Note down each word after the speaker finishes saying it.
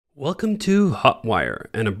Welcome to Hotwire,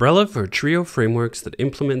 an umbrella for a trio of frameworks that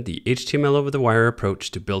implement the HTML over the wire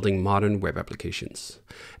approach to building modern web applications.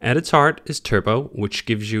 At its heart is Turbo, which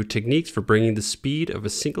gives you techniques for bringing the speed of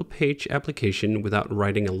a single-page application without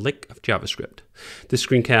writing a lick of JavaScript. This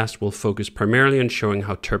screencast will focus primarily on showing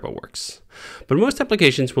how Turbo works. But most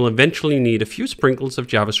applications will eventually need a few sprinkles of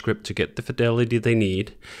JavaScript to get the fidelity they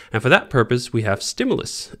need, and for that purpose we have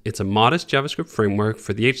Stimulus. It's a modest JavaScript framework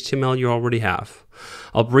for the HTML you already have.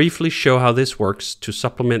 I'll briefly show how this works to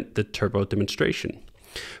supplement the Turbo demonstration.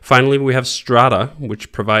 Finally, we have Strata,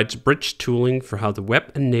 which provides bridge tooling for how the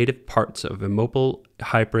web and native parts of a mobile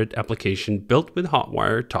hybrid application built with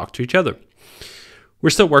Hotwire talk to each other. We're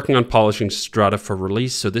still working on polishing Strata for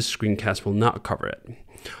release, so this screencast will not cover it.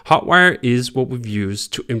 Hotwire is what we've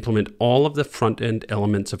used to implement all of the front-end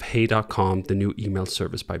elements of Hey.com, the new email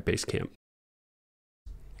service by Basecamp.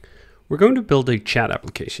 We're going to build a chat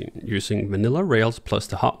application using vanilla Rails plus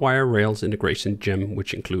the Hotwire Rails integration gem,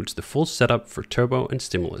 which includes the full setup for Turbo and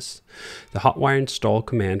Stimulus. The Hotwire install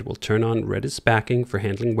command will turn on Redis backing for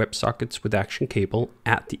handling WebSockets with Action Cable,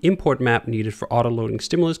 add the import map needed for auto-loading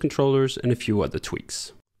Stimulus controllers, and a few other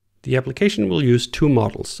tweaks. The application will use two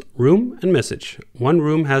models, room and message. One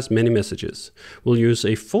room has many messages. We'll use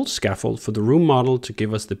a full scaffold for the room model to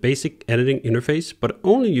give us the basic editing interface, but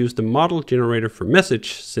only use the model generator for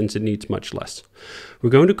message since it needs much less.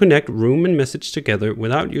 We're going to connect room and message together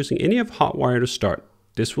without using any of Hotwire to start.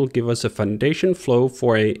 This will give us a foundation flow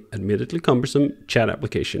for a, admittedly cumbersome, chat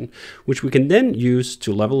application, which we can then use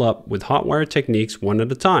to level up with Hotwire techniques one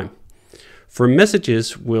at a time. For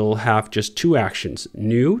messages, we'll have just two actions,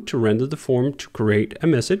 new to render the form to create a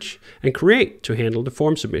message, and create to handle the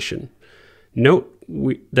form submission. Note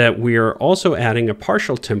that we are also adding a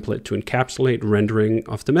partial template to encapsulate rendering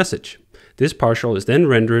of the message. This partial is then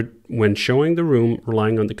rendered when showing the room,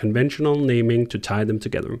 relying on the conventional naming to tie them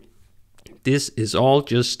together. This is all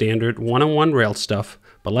just standard one-on-one Rails stuff,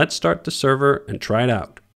 but let's start the server and try it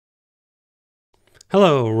out.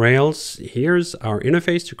 Hello Rails, here's our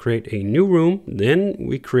interface to create a new room. Then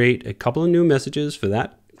we create a couple of new messages for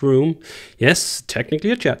that room. Yes, technically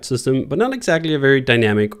a chat system, but not exactly a very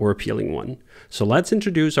dynamic or appealing one. So let's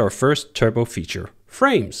introduce our first Turbo feature,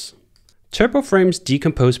 frames. Turbo frames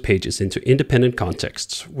decompose pages into independent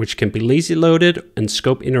contexts, which can be lazy loaded and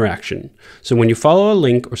scope interaction. So when you follow a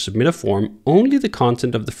link or submit a form, only the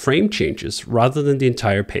content of the frame changes rather than the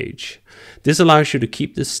entire page. This allows you to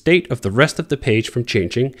keep the state of the rest of the page from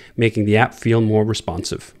changing, making the app feel more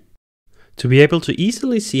responsive. To be able to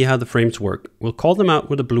easily see how the frames work, we'll call them out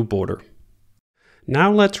with a blue border.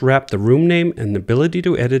 Now let's wrap the room name and the ability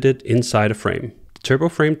to edit it inside a frame. Turbo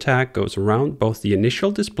frame tag goes around both the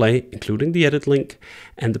initial display, including the edit link,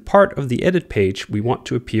 and the part of the edit page we want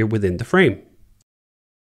to appear within the frame.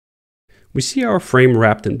 We see our frame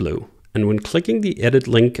wrapped in blue, and when clicking the edit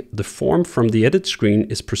link, the form from the edit screen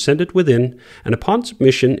is presented within, and upon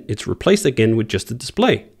submission, it's replaced again with just a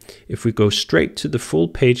display. If we go straight to the full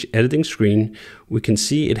page editing screen, we can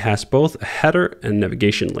see it has both a header and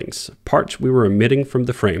navigation links, parts we were omitting from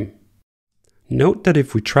the frame. Note that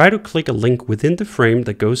if we try to click a link within the frame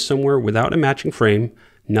that goes somewhere without a matching frame,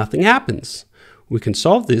 nothing happens. We can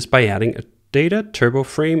solve this by adding a data turbo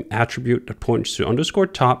frame attribute that points to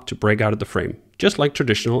 _top to break out of the frame, just like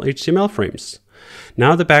traditional HTML frames.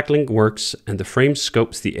 Now the backlink works and the frame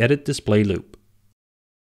scopes the edit display loop.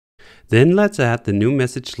 Then let's add the new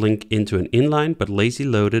message link into an inline but lazy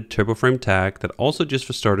loaded turbo frame tag that also, just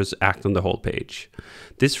for starters, acts on the whole page.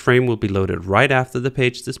 This frame will be loaded right after the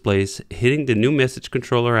page displays, hitting the new message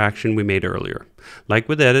controller action we made earlier. Like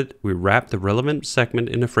with edit, we wrap the relevant segment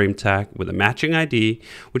in a frame tag with a matching ID,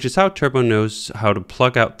 which is how Turbo knows how to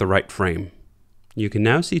plug out the right frame. You can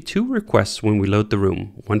now see two requests when we load the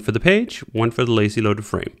room, one for the page, one for the lazy loaded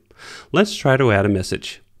frame. Let's try to add a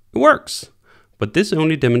message. It works! But this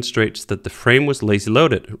only demonstrates that the frame was lazy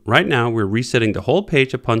loaded. Right now we're resetting the whole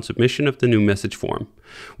page upon submission of the new message form.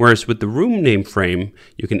 Whereas with the room name frame,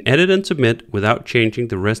 you can edit and submit without changing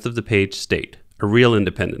the rest of the page state, a real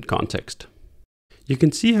independent context. You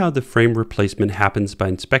can see how the frame replacement happens by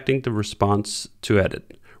inspecting the response to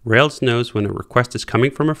edit. Rails knows when a request is coming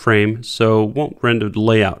from a frame, so won't render the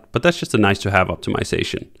layout, but that's just a nice to have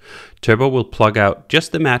optimization. Turbo will plug out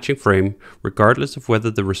just the matching frame, regardless of whether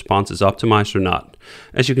the response is optimized or not.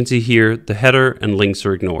 As you can see here, the header and links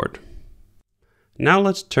are ignored. Now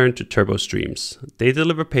let's turn to Turbo Streams. They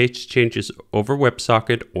deliver page changes over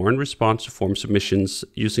WebSocket or in response to form submissions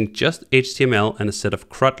using just HTML and a set of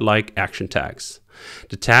CRUD-like action tags.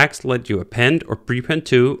 The tags let you append or prepend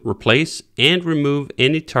to, replace, and remove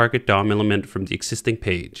any target DOM element from the existing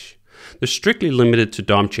page. They're strictly limited to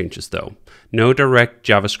DOM changes though. No direct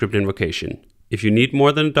JavaScript invocation. If you need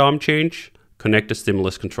more than a DOM change, connect a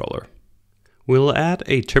stimulus controller. We'll add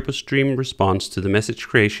a TurboStream response to the message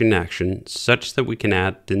creation action such that we can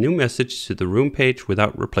add the new message to the room page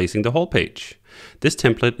without replacing the whole page. This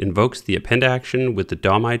template invokes the append action with the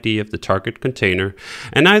DOM ID of the target container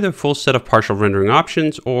and either a full set of partial rendering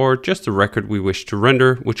options or just the record we wish to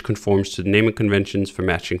render, which conforms to the naming conventions for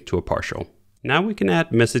matching to a partial. Now we can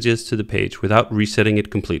add messages to the page without resetting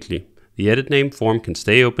it completely. The edit name form can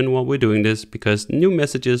stay open while we're doing this because new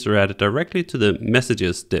messages are added directly to the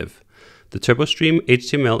messages div. The TurboStream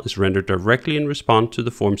HTML is rendered directly in response to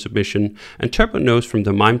the form submission, and Turbo knows from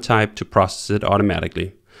the MIME type to process it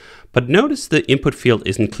automatically. But notice the input field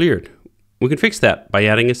isn't cleared. We can fix that by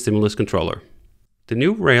adding a stimulus controller. The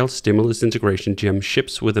new Rails stimulus integration gem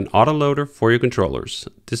ships with an autoloader for your controllers.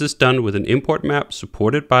 This is done with an import map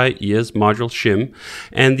supported by ES module shim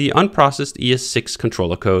and the unprocessed ES6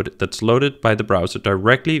 controller code that's loaded by the browser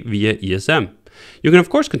directly via ESM. You can of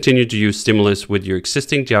course continue to use stimulus with your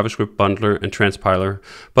existing JavaScript bundler and transpiler,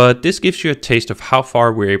 but this gives you a taste of how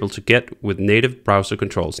far we're able to get with native browser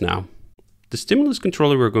controls now. The stimulus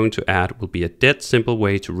controller we're going to add will be a dead simple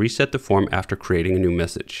way to reset the form after creating a new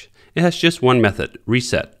message. It has just one method,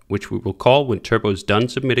 reset, which we will call when Turbo is done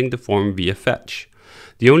submitting the form via fetch.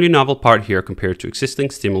 The only novel part here compared to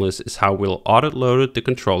existing stimulus is how we'll auto-load the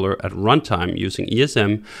controller at runtime using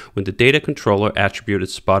ESM when the data controller attribute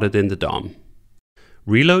is spotted in the DOM.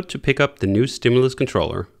 Reload to pick up the new stimulus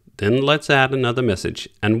controller, then let's add another message,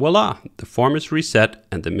 and voila, the form is reset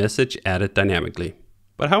and the message added dynamically.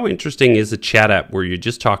 But how interesting is a chat app where you're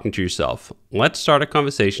just talking to yourself? Let's start a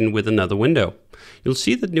conversation with another window. You'll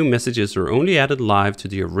see that new messages are only added live to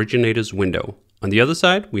the originator's window. On the other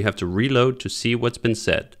side, we have to reload to see what's been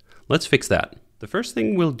said. Let's fix that. The first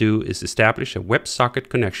thing we'll do is establish a WebSocket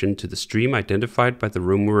connection to the stream identified by the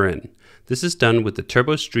room we're in. This is done with the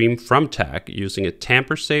TurboStream from tag using a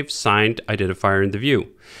tamper-safe signed identifier in the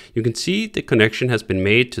view. You can see the connection has been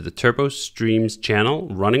made to the TurboStream's channel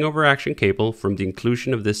running over action cable from the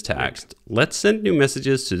inclusion of this tag. Let's send new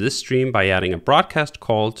messages to this stream by adding a broadcast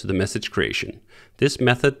call to the message creation. This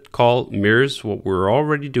method call mirrors what we're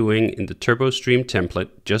already doing in the TurboStream template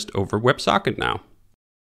just over WebSocket now.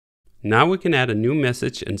 Now we can add a new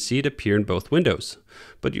message and see it appear in both windows.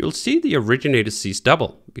 But you'll see the originator sees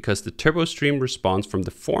double because the TurboStream response from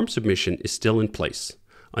the form submission is still in place.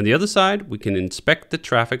 On the other side, we can inspect the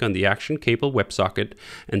traffic on the action cable WebSocket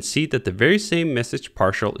and see that the very same message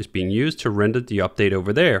partial is being used to render the update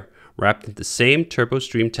over there, wrapped in the same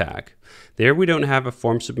TurboStream tag. There we don't have a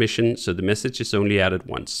form submission, so the message is only added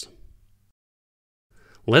once.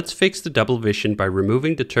 Let's fix the double vision by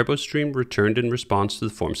removing the TurboStream returned in response to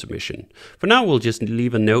the form submission. For now, we'll just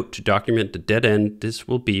leave a note to document the dead end this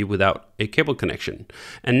will be without a cable connection.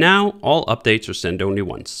 And now all updates are sent only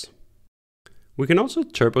once. We can also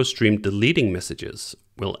TurboStream deleting messages.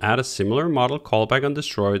 We'll add a similar model callback on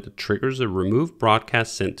destroy that triggers a remove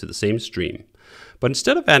broadcast sent to the same stream. But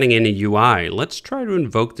instead of adding any UI, let's try to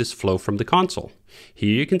invoke this flow from the console.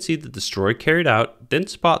 Here you can see the destroy carried out, then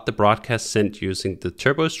spot the broadcast sent using the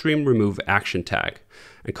TurboStream remove action tag.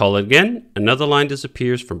 And call it again, another line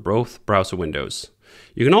disappears from both browser windows.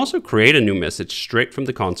 You can also create a new message straight from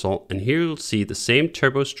the console, and here you'll see the same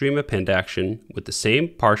TurboStream append action with the same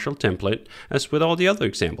partial template as with all the other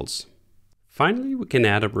examples. Finally, we can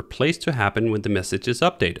add a replace to happen when the message is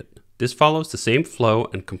updated. This follows the same flow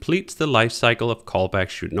and completes the life cycle of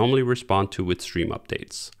callbacks you'd normally respond to with stream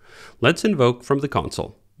updates. Let's invoke from the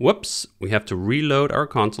console. Whoops, we have to reload our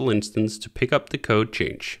console instance to pick up the code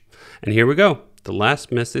change. And here we go. The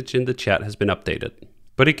last message in the chat has been updated.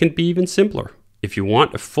 But it can be even simpler. If you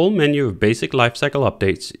want a full menu of basic lifecycle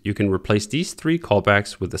updates, you can replace these three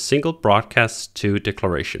callbacks with a single broadcast to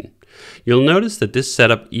declaration. You'll notice that this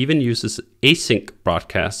setup even uses async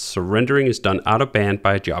broadcasts, so rendering is done out of band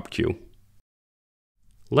by a job queue.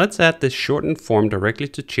 Let's add this shortened form directly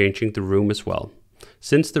to changing the room as well.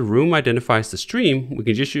 Since the room identifies the stream, we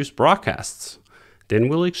can just use broadcasts. Then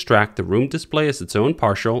we'll extract the room display as its own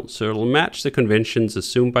partial, so it'll match the conventions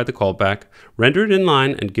assumed by the callback, render it in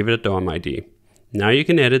line, and give it a DOM ID. Now you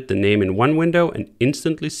can edit the name in one window and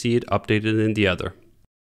instantly see it updated in the other.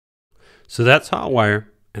 So that's Hotwire,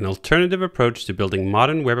 an alternative approach to building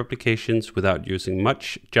modern web applications without using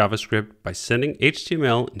much JavaScript by sending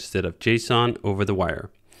HTML instead of JSON over the wire.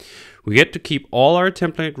 We get to keep all our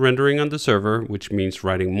template rendering on the server, which means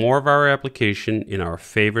writing more of our application in our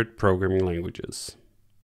favorite programming languages.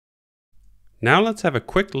 Now let's have a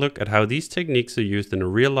quick look at how these techniques are used in a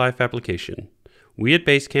real-life application. We at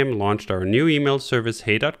Basecamp launched our new email service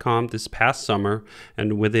hey.com this past summer,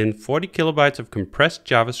 and within 40 kilobytes of compressed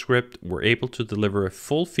JavaScript, we're able to deliver a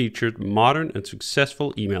full-featured, modern, and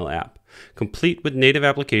successful email app, complete with native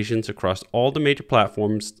applications across all the major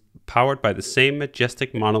platforms, powered by the same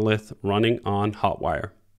majestic monolith running on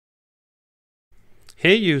Hotwire.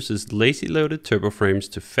 Hey uses lazy-loaded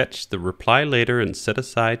turboframes to fetch the reply later and set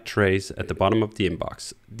aside trays at the bottom of the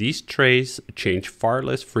inbox. These trays change far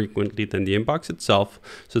less frequently than the inbox itself,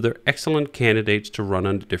 so they're excellent candidates to run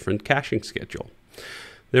on a different caching schedule.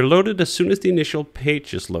 They're loaded as soon as the initial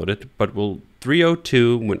page is loaded, but will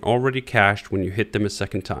 302 when already cached when you hit them a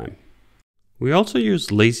second time. We also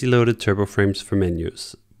use lazy-loaded turboframes for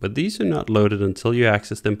menus, but these are not loaded until you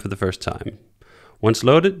access them for the first time. Once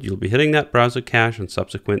loaded, you'll be hitting that browser cache on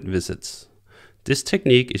subsequent visits. This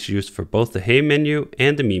technique is used for both the Hey menu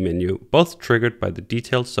and the Me menu, both triggered by the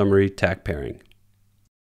detailed summary tag pairing.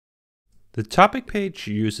 The topic page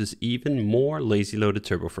uses even more lazy-loaded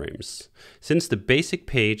turboframes. Since the basic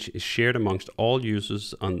page is shared amongst all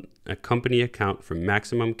users on a company account for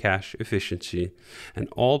maximum cache efficiency, and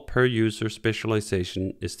all per-user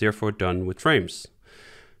specialization is therefore done with frames.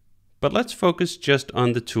 But let's focus just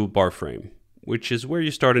on the toolbar frame, which is where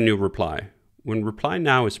you start a new reply. When reply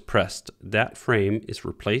now is pressed, that frame is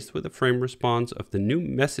replaced with a frame response of the new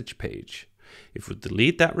message page. If we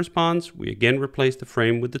delete that response, we again replace the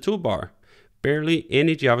frame with the toolbar. Barely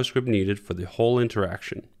any JavaScript needed for the whole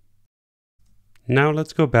interaction. Now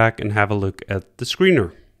let's go back and have a look at the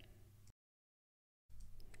screener.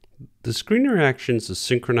 The screener actions are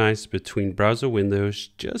synchronized between browser windows,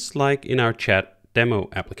 just like in our chat demo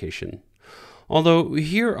application. Although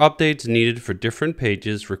here updates needed for different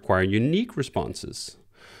pages require unique responses.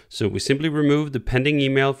 So we simply remove the pending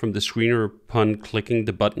email from the screener upon clicking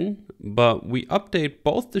the button, but we update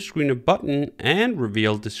both the screener button and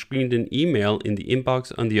reveal the screened-in email in the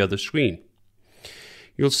inbox on the other screen.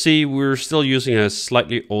 You'll see we're still using a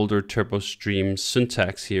slightly older TurboStream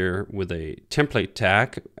syntax here with a template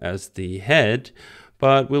tag as the head,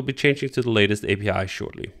 but we'll be changing to the latest API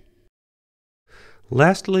shortly.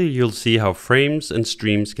 Lastly, you'll see how frames and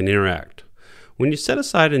streams can interact. When you set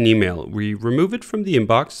aside an email, we remove it from the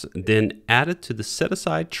inbox, then add it to the set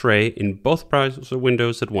aside tray in both browser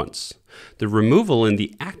windows at once. The removal in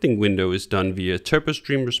the acting window is done via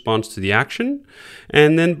TurboStream response to the action,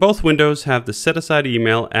 and then both windows have the set aside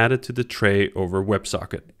email added to the tray over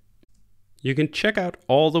WebSocket. You can check out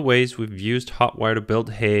all the ways we've used Hotwire to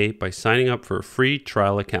build Hey by signing up for a free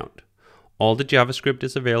trial account. All the JavaScript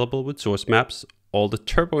is available with source maps. All the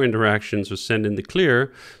turbo interactions are sent in the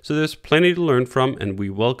clear, so there's plenty to learn from, and we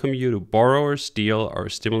welcome you to borrow or steal our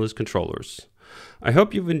stimulus controllers. I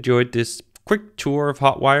hope you've enjoyed this quick tour of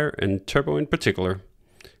Hotwire and Turbo in particular.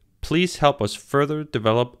 Please help us further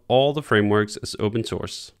develop all the frameworks as open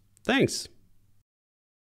source. Thanks!